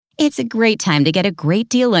It's a great time to get a great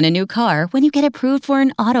deal on a new car when you get approved for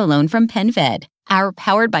an auto loan from PenFed. Our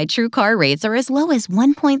Powered by True car rates are as low as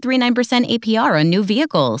 1.39% APR on new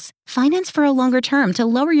vehicles. Finance for a longer term to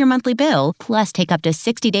lower your monthly bill, plus take up to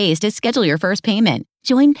 60 days to schedule your first payment.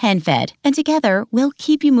 Join PenFed, and together, we'll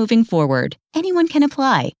keep you moving forward. Anyone can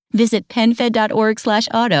apply. Visit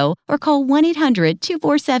PenFed.org/auto or call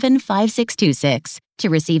 1-800-247-5626. To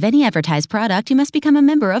receive any advertised product, you must become a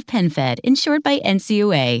member of PenFed, insured by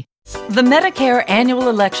NCUA. The Medicare annual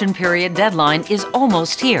election period deadline is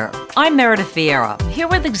almost here. I'm Meredith Vieira, here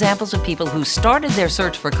with examples of people who started their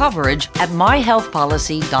search for coverage at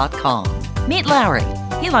myhealthpolicy.com. Meet Larry.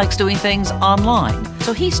 He likes doing things online,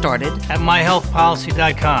 so he started at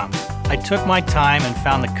myhealthpolicy.com. I took my time and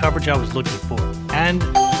found the coverage I was looking for. And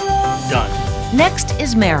done. Next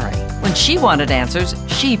is Mary. When she wanted answers,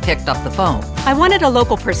 she picked up the phone. I wanted a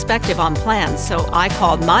local perspective on plans, so I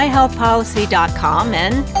called myhealthpolicy.com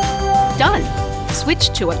and done.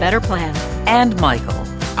 Switched to a better plan. And Michael.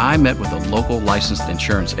 I met with a local licensed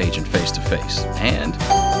insurance agent face-to-face and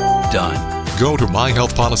done. Go to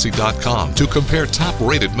myhealthpolicy.com to compare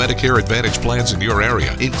top-rated Medicare Advantage plans in your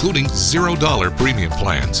area, including $0 premium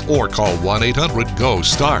plans, or call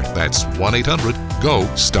 1-800-GO-START. That's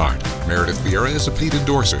 1-800-GO-START. Meredith Vieira is a paid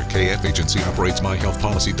endorser. KF Agency operates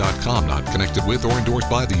myhealthpolicy.com, not connected with or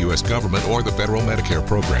endorsed by the U.S. government or the federal Medicare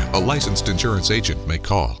program. A licensed insurance agent may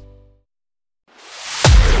call.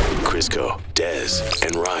 Crisco, Des,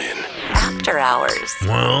 and Ryan. After Hours.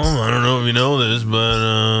 Well, I don't know if you know this, but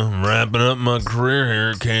I'm wrapping up my career here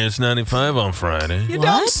at KS95 on Friday. You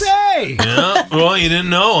don't say! Yeah, well, you didn't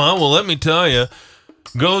know, huh? Well, let me tell you.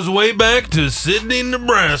 Goes way back to Sydney,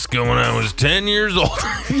 Nebraska when I was 10 years old.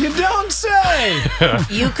 You don't say!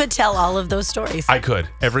 You could tell all of those stories. I could.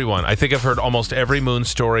 Everyone. I think I've heard almost every Moon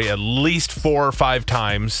story at least 4 or 5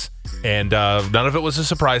 times. And none of it was a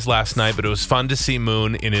surprise last night, but it was fun to see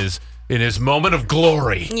Moon in his moment of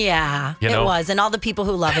glory. Yeah, it was. And all the people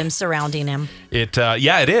who love him surrounding him. It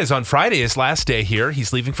is. On Friday, his last day here.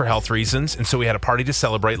 He's leaving for health reasons. And so we had a party to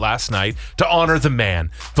celebrate last night to honor the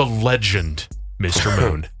man, the legend, Mr.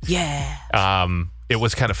 Moon. Yeah. It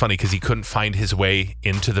was kind of funny because he couldn't find his way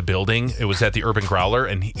into the building. It was at the Urban Growler,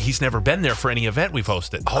 and he's never been there for any event we've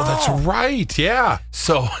hosted. Oh, that's right. Yeah.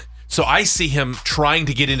 So I see him trying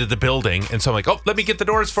to get into the building, and so I'm like, oh, let me get the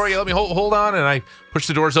doors for you. Let me hold on. And I push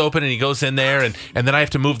the doors open, and he goes in there, and then I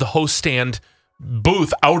have to move the host stand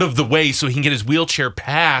booth out of the way so he can get his wheelchair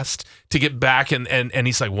past to get back. And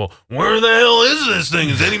he's like, well, where the hell is this thing?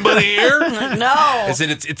 Is anybody here? No. I said,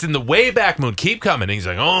 it's in the way back, Moon. Keep coming. And he's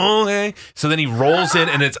like, oh, okay. So then he rolls in,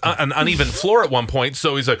 and it's an uneven floor at one point.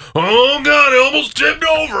 So he's like, oh, God, I almost tipped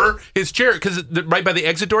over his chair. Because right by the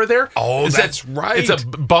exit door there. Oh, that's right. It's a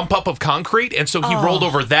bump up of concrete. And so he rolled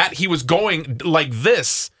over that. He was going like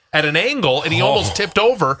this at an angle, and he almost tipped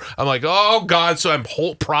over. I'm like, oh, God. So I'm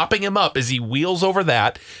propping him up as he wheels over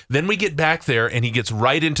that. Then we get back there, and he gets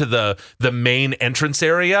right into the main entrance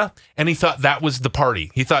area, and he thought that was the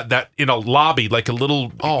party. He thought that in a lobby, like a little,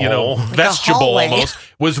 vestibule almost,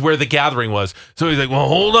 was where the gathering was. So he's like, well,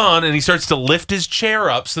 hold on. And he starts to lift his chair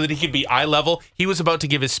up so that he could be eye level. He was about to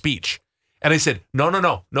give his speech. And I said, no.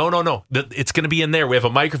 It's going to be in there. We have a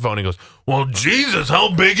microphone. He goes, well, Jesus,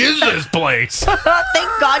 how big is this place? Thank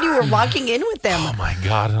God you were walking in with them. Oh, my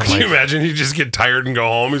God. Can you imagine he'd just get tired and go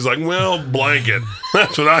home? He's like, well, blanket.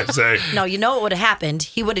 That's what I say. No, you know what would have happened?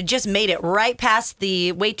 He would have just made it right past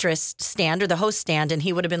the waitress stand or the host stand, and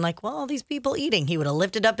he would have been like, well, all these people eating. He would have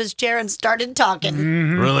lifted up his chair and started talking.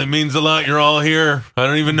 Mm-hmm. Really means a lot you're all here. I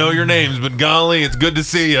don't even know your names, but golly, it's good to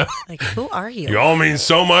see you. Like, who are you? You all mean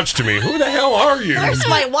so much to me. Who the hell are you? Where's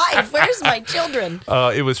my wife? Where's my children?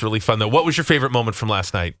 It was really fun, though. What was your favorite moment from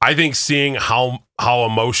last night? I think seeing how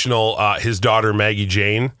emotional his daughter Maggie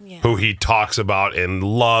Jane, who he talks about and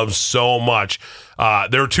loves so much.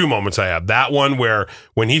 There were 2 moments I have. That one where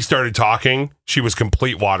when he started talking, she was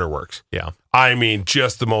complete waterworks. Yeah. I mean,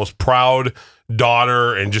 just the most proud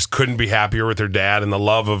daughter and just couldn't be happier with her dad, and the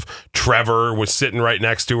love of Trevor was sitting right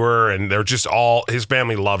next to her, and they're just his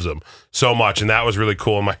family loves him so much, and that was really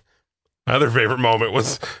cool. My other favorite moment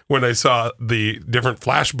was when I saw the different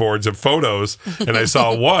flashboards of photos, and I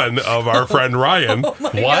saw one of our friend Ryan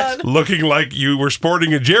looking like you were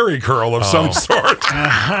sporting a jerry curl of some sort.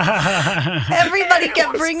 Everybody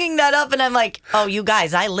kept bringing that up, and I'm like, oh, you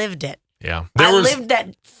guys, I lived it. Yeah. I lived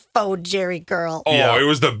that faux jerry curl. Oh, yeah. It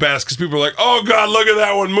was the best because people were like, oh, God, look at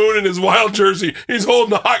that one. Moon in his wild jersey. He's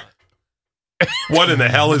holding a hot. What in the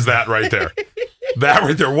hell is that right there? That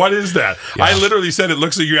right there. What is that? Yeah. I literally said it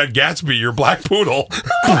looks like you had Gatsby, your black poodle,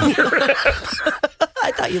 on your head.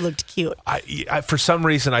 I thought you looked cute. I for some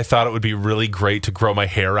reason, I thought it would be really great to grow my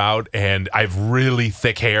hair out, and I have really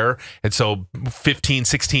thick hair. And so 15,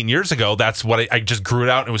 16 years ago, that's what I just grew it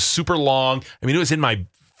out, and it was super long. I mean, it was in my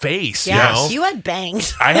face. Yes, you you had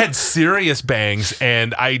bangs. I had serious bangs,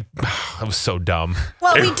 and I was so dumb.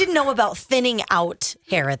 Well, we didn't know about thinning out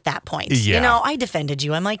hair at that point. Yeah. You know, I defended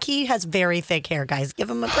you. I'm like, he has very thick hair, guys. Give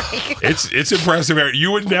him a break. It's impressive.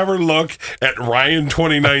 You would never look at Ryan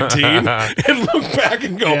 2019 and look back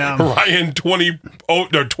and go, Ryan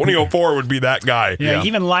 2004 would be that guy. Yeah,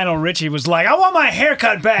 even Lionel Richie was like, I want my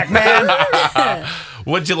haircut back, man.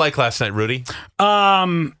 What'd you like last night, Rudy?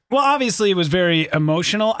 Well, obviously it was very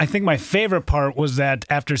emotional. I think my favorite part was that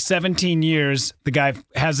after 17 years, the guy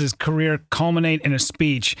has his career culminate in a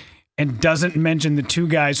speech and doesn't mention the two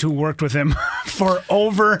guys who worked with him for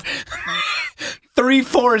over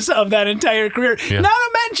 3/4 of that entire career. Yeah. Not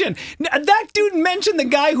to mention, that dude mentioned the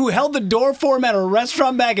guy who held the door for him at a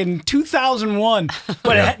restaurant back in 2001,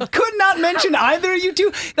 but could not mention either of you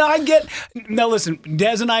two. Now listen,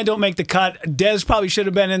 Dez and I don't make the cut. Dez probably should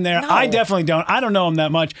have been in there. No. I definitely don't. I don't know him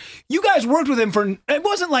that much. You guys worked with him it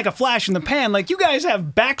wasn't like a flash in the pan. Like, you guys have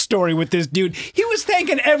backstory with this dude. He was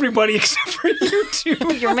thanking everybody except for you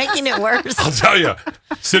two. You're making it worse. I'll tell you,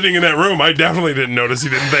 sitting in that room, I definitely didn't notice he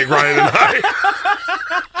didn't thank Ryan and I.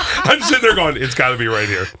 I'm sitting there going, it's got to be right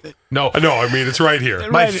here. No, I mean, it's right here.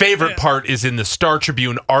 My favorite part is in the Star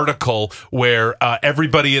Tribune article where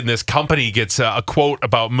everybody in this company gets a quote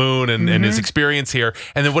about Moon and his experience here.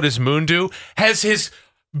 And then what does Moon do? Has his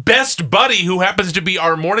best buddy, who happens to be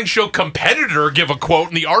our morning show competitor, give a quote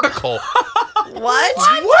in the article. What?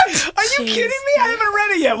 Are you kidding me? I haven't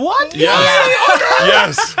read it yet. What?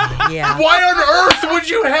 Yes. Yeah. Why on earth would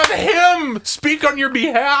you have him speak on your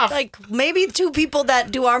behalf? Like, maybe two people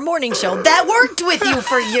that do our morning show that worked with you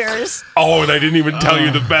for years. Oh, and I didn't even tell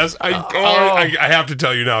you the best. I have to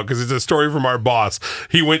tell you now because it's a story from our boss.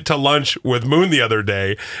 He went to lunch with Moon the other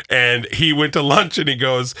day, and he went to lunch and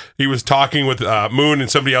he was talking with Moon and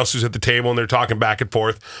somebody else who's at the table, and they're talking back and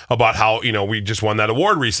forth about how, we just won that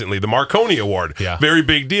award recently, the Marconi Award. Yeah. Very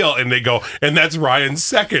big deal. And they go, and that's Ryan's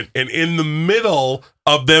second. And in the middle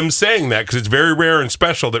of them saying that, because it's very rare and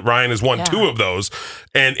special that Ryan has won two of those,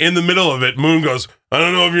 and in the middle of it, Moon goes, I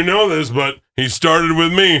don't know if you know this, but he started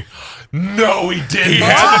with me. No, he didn't. He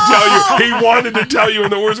had to tell you. He wanted to tell you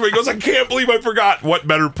in the worst way. He goes, I can't believe I forgot. What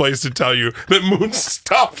better place to tell you that Moon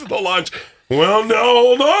stopped the lunch? Well, now,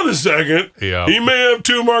 hold on a second. Yeah. He may have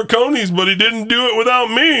two Marconis, but he didn't do it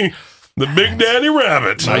without me. The Big Daddy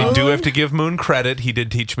Rabbit. I do have to give Moon credit. He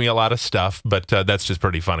did teach me a lot of stuff, but that's just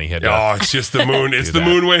pretty funny. It's just the Moon. It's the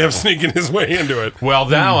Moon way of sneaking his way into it. Well,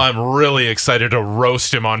 now I'm really excited to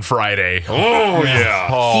roast him on Friday. Oh,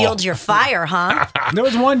 yeah. Field your fire, huh? There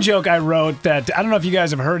was one joke I wrote that I don't know if you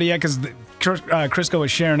guys have heard it yet because Crisco was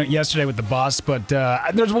sharing it yesterday with the boss, but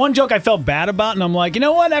there's one joke I felt bad about, and I'm like, you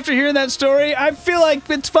know what? After hearing that story, I feel like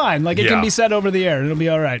it's fine. Like, it can be said over the air. It'll be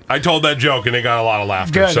all right. I told that joke, and it got a lot of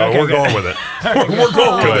laughter, Good, so okay, we're going with it. We're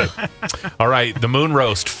going with it. All right, the Moon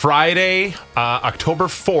Roast, Friday, October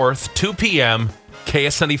 4th, 2 p.m.,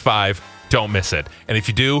 KS95. Don't miss it. And if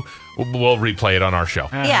you do, we'll replay it on our show.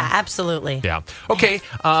 Yeah, absolutely. Yeah. Okay,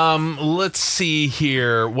 let's see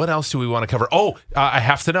here. What else do we want to cover? Oh, I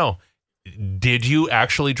have to know. Did you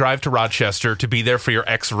actually drive to Rochester to be there for your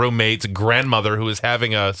ex-roommate's grandmother who is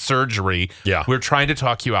having a surgery? Yeah. We're trying to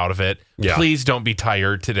talk you out of it. Yeah. Please don't be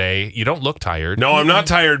tired today. You don't look tired. No, I'm not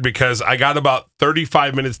tired because I got about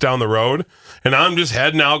 35 minutes down the road, and I'm just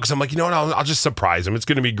heading out because I'm like, you know what? I'll just surprise him. It's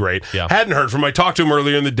going to be great. Yeah. Hadn't heard from him. I talked to him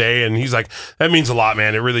earlier in the day, and he's like, that means a lot,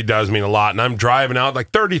 man. It really does mean a lot. And I'm driving out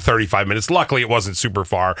like 35 minutes. Luckily, it wasn't super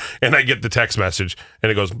far. And I get the text message,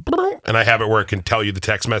 and it goes, and I have it where it can tell you the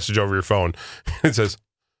text message over your phone. It says,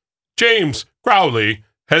 James Crowley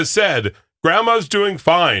has said, Grandma's doing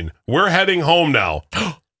fine. We're heading home now.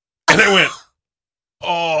 And I went,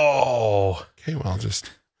 oh, okay, well, I'll just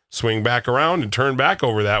swing back around and turn back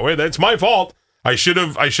over that way. That's my fault. I should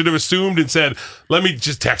have assumed and said, let me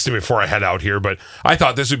just text him before I head out here. But I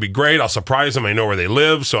thought this would be great. I'll surprise him. I know where they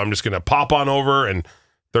live, so I'm just going to pop on over, and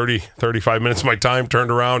 35 minutes of my time, turned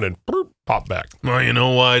around and pop back. Well, you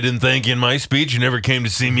know why I didn't thank you in my speech? You never came to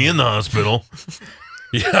see me in the hospital.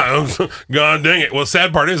 Yeah, God dang it. Well,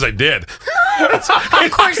 sad part is I did.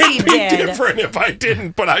 Of course he It'd be did. different if I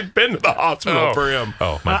didn't, but I've been to the hospital for him.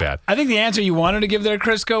 Oh, my bad. I think the answer you wanted to give there,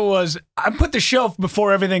 Crisco, was I put the show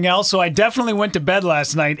before everything else, so I definitely went to bed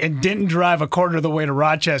last night and didn't drive a quarter of the way to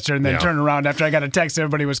Rochester and then turn around after I got a text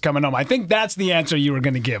everybody was coming home. I think that's the answer you were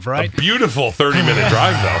going to give, right? A beautiful 30-minute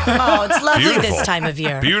drive, though. Oh, it's lovely Beautiful. this time of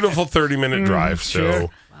year. Beautiful 30-minute drive. So,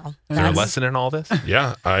 Wow. Wow. Is there a lesson in all this?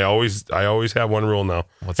 Yeah, I always have one rule now.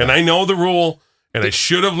 What's and that? I know the rule, and I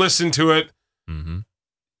should have listened to it. Mm-hmm.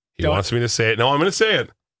 He wants me to say it. No, I'm going to say it.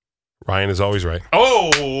 Ryan is always right. Oh!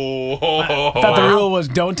 I thought the rule was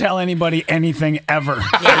don't tell anybody anything ever.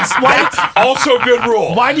 Also good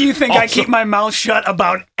rule. Why do you think I keep my mouth shut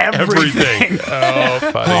about everything? Oh,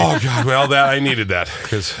 funny. Oh, God. Well, that I needed that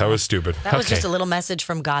because I was stupid. That was just a little message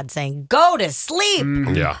from God saying, go to sleep.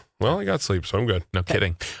 Yeah. Well, I got sleep, so I'm good. No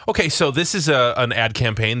kidding. Okay, so this is an ad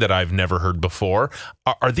campaign that I've never heard before.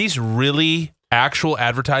 Are these really actual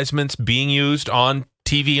advertisements being used on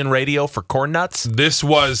TV and radio for corn nuts? These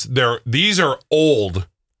are old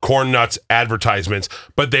corn nuts advertisements,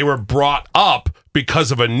 but they were brought up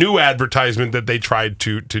because of a new advertisement that they tried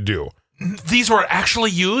to do. These were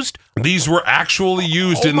actually used? These were actually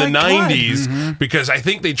used in the 90s because I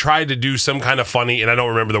think they tried to do some kind of funny, and I don't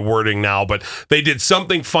remember the wording now, but they did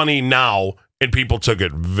something funny now, and people took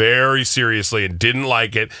it very seriously and didn't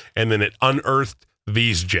like it, and then it unearthed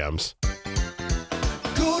these gems.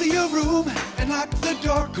 Go to your room and lock the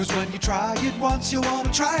door, cause when you try it once, you want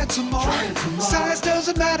to try it some more. Size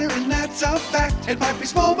doesn't matter, and that's a fact. It might be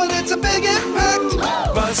small, but it's a big impact.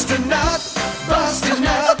 Bust a nut, bust a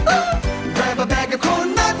nut. Grab a bag of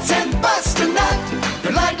corn nuts and bust a nut.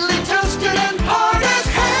 They're lightly toasted and hard as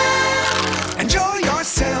hell. Enjoy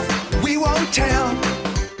yourself, we won't tell.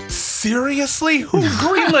 Seriously? Who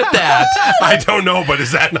greenlit that? I don't know, but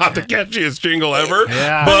is that not the catchiest jingle ever?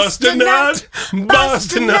 Yeah. Bust a nut,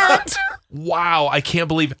 bust a nut. Wow, I can't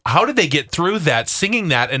believe. How did they get through that, singing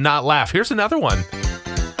that and not laugh? Here's another one.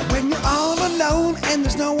 When you're all alone and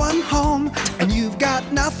there's no one home and you've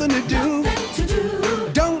got nothing to do,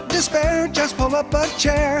 don't despair, just pull up a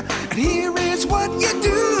chair and here is what you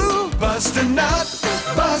do. Bust a nut,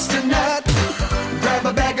 bust a nut. Grab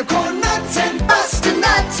a bag of corn nuts and bust a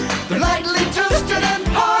nut. They're lightly toasted and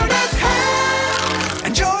hard as hell.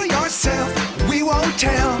 Enjoy yourself, we won't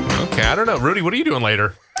tell. Okay, I don't know. Rudy, what are you doing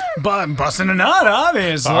later? But busting a nut,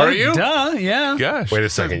 obviously. Are you? Duh, yeah. Gosh. Wait a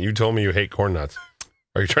second. You told me you hate corn nuts.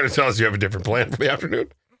 Are you trying to tell us you have a different plan for the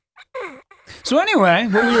afternoon? So anyway,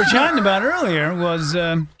 what we were chatting about earlier was...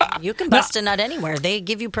 You can bust a nut anywhere. They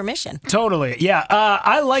give you permission. Totally. Yeah.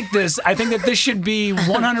 I like this. I think that this should be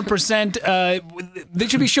 100%. They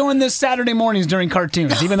should be showing this Saturday mornings during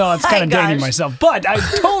cartoons, even though it's kind of dating myself. But I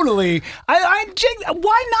totally,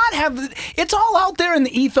 why not have, it's all out there in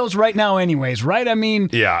the ethos right now anyways, right? I mean,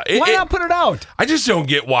 yeah, why not put it out? I just don't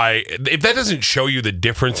get why, if that doesn't show you the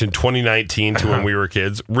difference in 2019 to when we were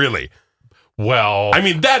kids, really. Well, I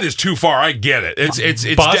mean, that is too far. I get it. It's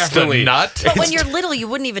bust definitely a nut. But when you're little, you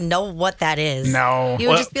wouldn't even know what that is. No. You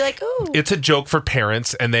would just be like, ooh. It's a joke for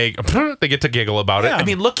parents, and they get to giggle about it. I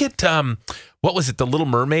mean, look at what was it, The Little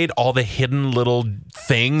Mermaid? All the hidden little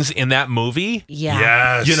things in that movie. Yeah.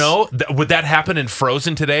 Yes. You know, would that happen in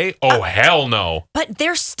Frozen today? Oh, hell no. But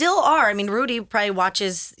there still are. I mean, Rudy probably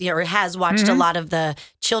watches or has watched a lot of the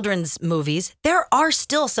children's movies. There are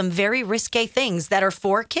still some very risque things that are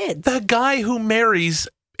for kids. The guy who marries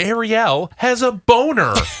Ariel has a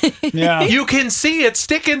boner. Yeah. You can see it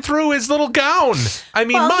sticking through his little gown. I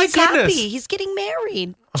mean, my he's goodness. happy. He's getting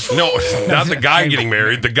married. No, not the guy getting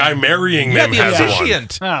married. The guy marrying Yeah, them the has one.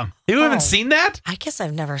 officiant. Oh. You haven't seen that? I guess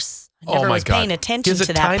I've never Oh my was God. paying attention He has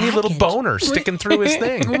to a that tiny little package. boner sticking through his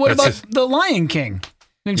thing. What about The Lion King?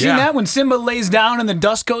 Have you seen that when Simba lays down and the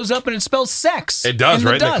dust goes up and it spells sex? It does,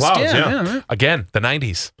 right? In the dust. clouds, yeah. Again, the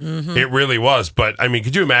 90s. It really was. But, I mean,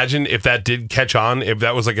 could you imagine if that did catch on, if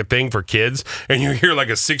that was like a thing for kids, and you hear like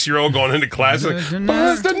a 6-year-old going into class like,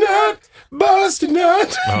 bust a nut, bust a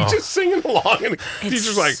nut, just singing along. And It's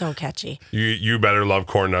teacher's like, so catchy. you better love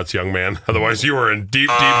corn nuts, young man. Otherwise, you were in deep,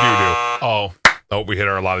 deep doo-doo. Oh, we hit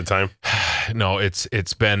our allotted time. No, it's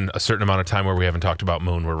been a certain amount of time where we haven't talked about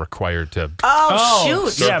Moon. We're required to. Oh,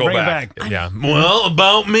 shoot. Circle bring back. it back. Yeah. Well,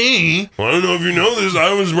 about me. Well, I don't know if you know this.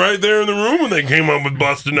 I was right there in the room when they came up with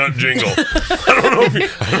Bust a Nut Jingle. I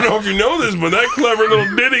don't know if you know this, but that clever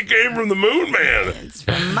little ditty came from the Moon Man. It's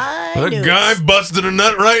from my The news. guy busted a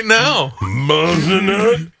nut right now. Bust a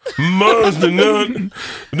nut, bust a nut.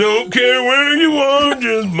 Don't care where you are,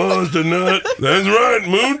 just bust a nut. That's right.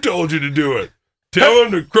 Moon told you to do it. Tell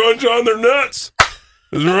them to crunch on their nuts.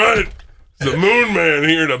 That's right. It's the Moon Man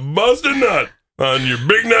here to bust a nut on your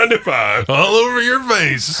big 95. All over your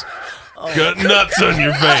face. Got nuts on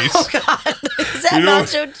your face. Oh, God. Is that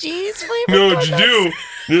nacho cheese flavor? You know what you do?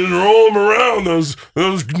 Just roll them around,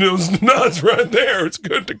 those nuts right there. It's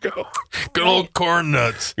good to go. Good old corn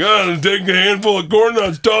nuts. Gotta take a handful of corn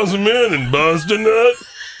nuts, toss them in, and bust a nut.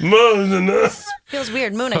 Bust a nut. Feels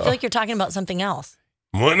weird. Moon, I feel like you're talking about something else.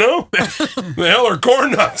 What? No? The hell are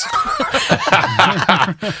corn nuts?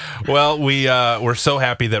 Well, we're so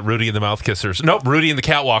happy that Rudy and the Mouth Kissers. Nope, Rudy and the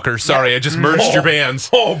Catwalkers. Sorry, I just merged your bands.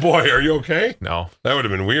 Oh, boy. Are you okay? No. That would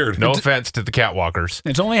have been weird. No offense to the Catwalkers.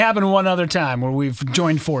 It's only happened one other time where we've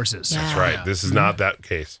joined forces. That's right. This is not that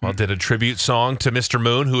case. Well, did a tribute song to Mr.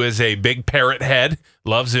 Moon, who is a big parrot head,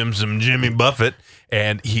 loves him some Jimmy Buffett,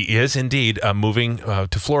 and he is indeed moving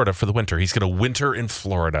to Florida for the winter. He's going to winter in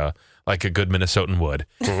Florida like a good Minnesotan would.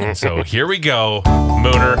 So here we go,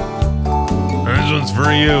 Mooner. This one's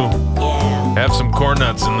for you. Yeah. Have some corn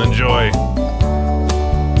nuts and enjoy.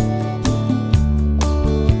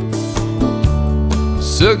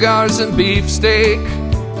 Cigars and beefsteak,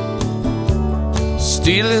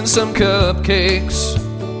 stealing some cupcakes.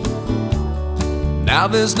 Now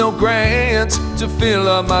there's no Grant to fill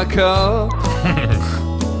up my cup.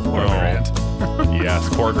 Poor Grant. Yes,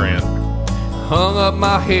 poor Grant. Hung up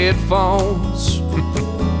my headphones.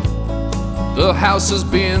 The house has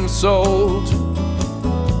been sold.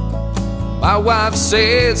 My wife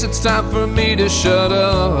says it's time for me to shut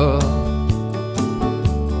up.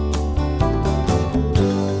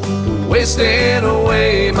 Wasting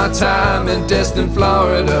away my time in Destin,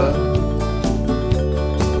 Florida.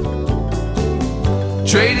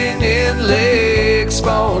 Trading in legs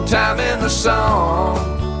for time in the song.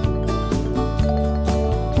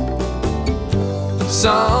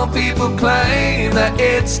 Some people claim that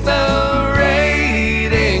it's the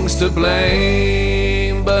ratings to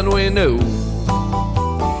blame, but we know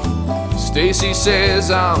Stacy says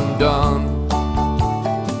I'm done.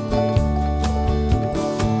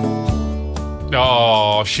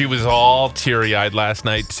 Oh, she was all teary-eyed last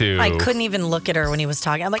night, too. I couldn't even look at her when he was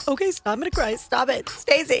talking. I'm like, okay, stop, I'm going to cry. Stop it.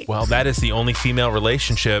 Stacey. Well, that is the only female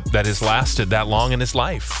relationship that has lasted that long in his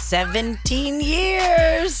life. 17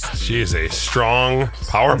 years. She is a strong,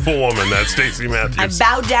 powerful woman, that Stacey Matthews. I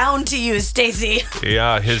bow down to you, Stacey.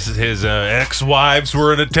 Yeah, his ex-wives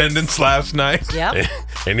were in attendance last night. Yep.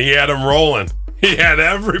 And he had them rolling. He had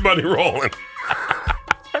everybody rolling.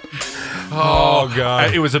 Oh,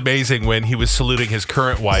 God. It was amazing when he was saluting his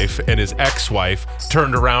current wife and his ex-wife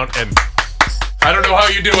turned around and I don't know how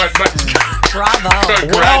you do it, but bravo.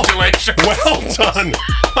 Congratulations. Well done.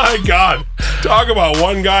 My God. Talk about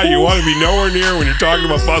one guy you want to be nowhere near when you're talking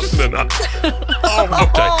about busting a nut. Oh,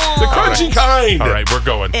 okay. The crunchy kind. All right, we're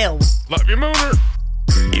going. Ew. Love you, Mooner.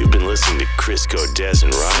 You've been listening to Crisco, Des,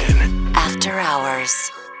 and Ryan. After Hours.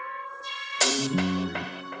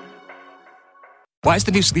 Why is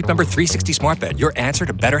the new Sleep Number 360 smart bed your answer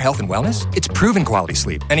to better health and wellness? It's proven quality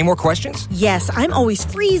sleep. Any more questions? Yes, I'm always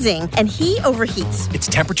freezing, and he overheats. It's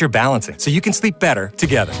temperature balancing, so you can sleep better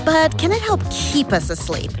together. But can it help keep us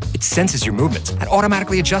asleep? It senses your movements and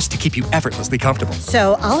automatically adjusts to keep you effortlessly comfortable.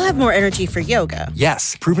 So I'll have more energy for yoga.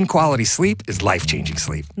 Yes, proven quality sleep is life-changing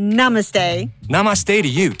sleep. Namaste. Namaste to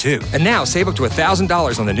you, too. And now, save up to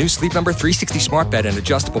 $1,000 on the new Sleep Number 360 smart bed and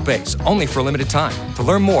adjustable base, only for a limited time. To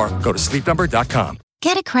learn more, go to sleepnumber.com.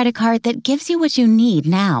 Get a credit card that gives you what you need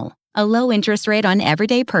now. A low interest rate on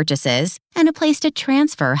everyday purchases and a place to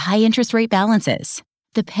transfer high interest rate balances.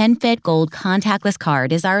 The PenFed Gold Contactless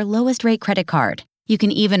Card is our lowest rate credit card. You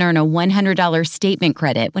can even earn a $100 statement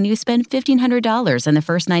credit when you spend $1,500 in the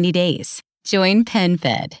first 90 days. Join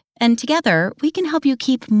PenFed, and together we can help you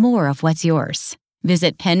keep more of what's yours.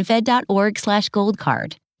 Visit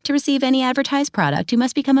PenFed.org/goldcard. To receive any advertised product, you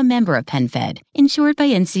must become a member of PenFed, insured by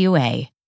NCUA.